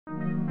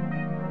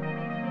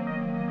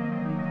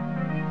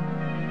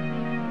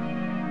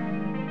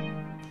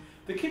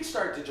The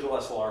KickStart Digital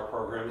SLR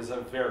program is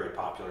a very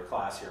popular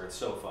class here at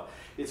SOPHA.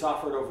 It's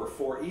offered over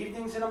 4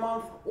 evenings in a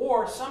month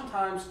or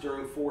sometimes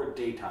during 4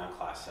 daytime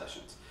class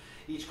sessions.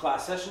 Each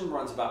class session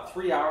runs about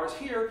 3 hours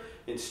here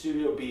in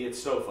Studio B at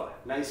SOPHA.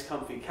 Nice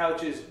comfy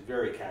couches,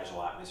 very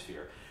casual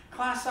atmosphere.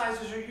 Class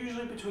sizes are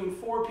usually between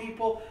 4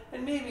 people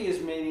and maybe as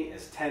many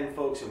as 10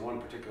 folks in one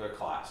particular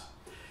class.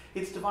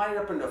 It's divided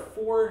up into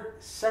 4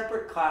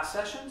 separate class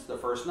sessions. The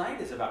first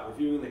night is about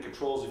reviewing the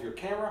controls of your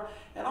camera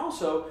and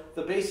also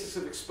the basics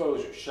of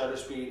exposure, shutter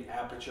speed,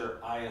 aperture,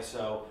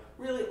 ISO,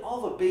 really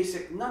all the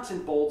basic nuts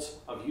and bolts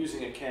of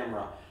using a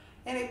camera.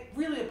 And it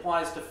really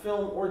applies to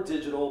film or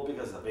digital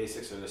because the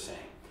basics are the same.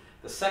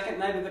 The second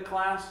night of the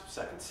class,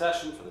 second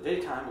session for the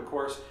daytime of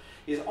course,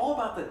 is all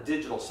about the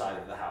digital side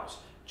of the house.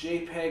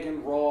 JPEG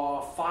and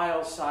RAW,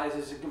 file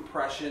sizes and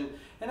compression,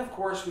 and of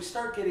course we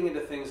start getting into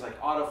things like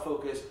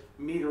autofocus,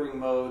 metering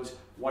modes,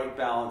 white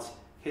balance,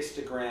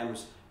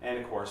 histograms, and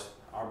of course,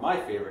 my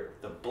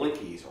favorite, the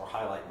blinkies or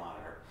highlight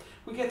monitor.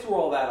 We get through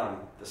all that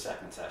on the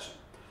second session.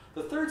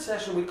 The third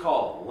session we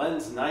call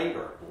Lens Night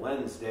or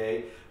Lens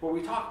Day, where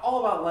we talk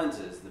all about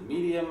lenses, the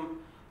medium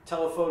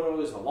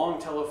telephotos, the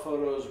long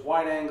telephotos,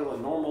 wide angle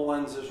and normal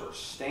lenses, or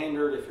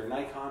standard if you're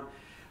Nikon.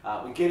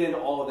 We get into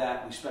all of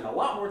that. We spend a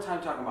lot more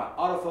time talking about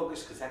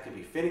autofocus because that can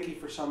be finicky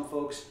for some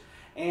folks.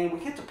 And we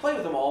get to play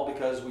with them all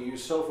because we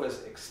use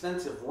SOPHA's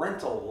extensive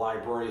rental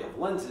library of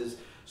lenses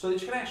so that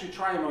you can actually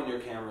try them on your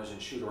cameras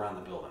and shoot around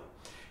the building.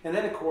 And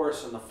then of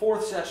course, in the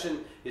fourth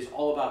session is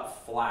all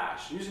about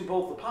flash, using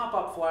both the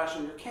pop-up flash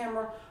on your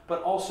camera,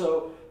 but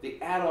also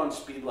the add-on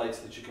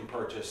speedlights that you can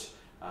purchase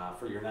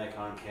for your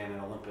Nikon, Canon,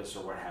 Olympus,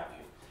 or what have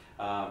you.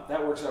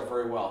 That works out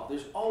very well.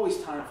 There's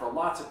always time for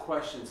lots of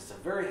questions. It's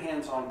a very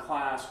hands-on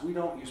class. We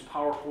don't use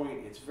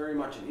PowerPoint. It's very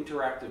much an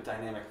interactive,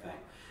 dynamic thing.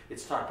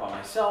 It's taught by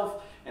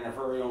myself and our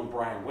very own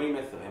Brian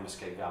Weymouth of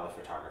Hampshire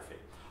Photography.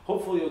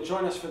 Hopefully you'll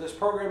join us for this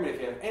program, and if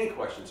you have any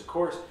questions, of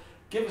course,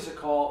 give us a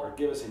call or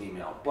give us an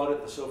email.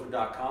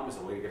 bud@thesopha.com is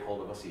the way to get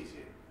hold of us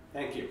easier.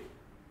 Thank you.